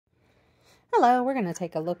Hello, we're going to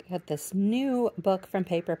take a look at this new book from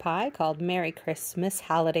PaperPie called Merry Christmas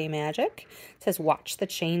Holiday Magic. It says, watch the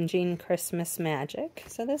changing Christmas magic.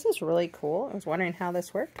 So this is really cool. I was wondering how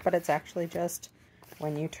this worked, but it's actually just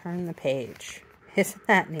when you turn the page. Isn't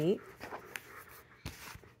that neat?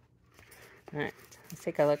 Alright, let's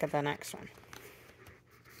take a look at the next one.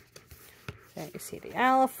 So you see the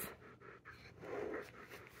elf.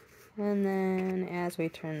 And then as we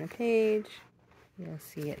turn the page, you'll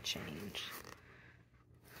see it change.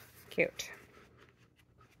 Cute.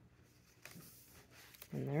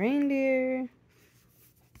 And the reindeer.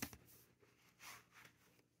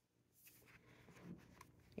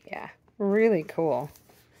 Yeah, really cool.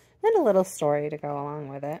 And a little story to go along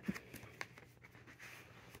with it.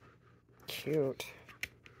 Cute.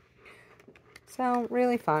 So,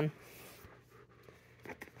 really fun.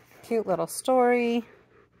 Cute little story.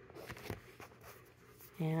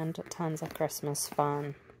 And tons of Christmas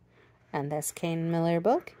fun. And this Kane Miller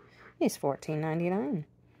book is $14.99.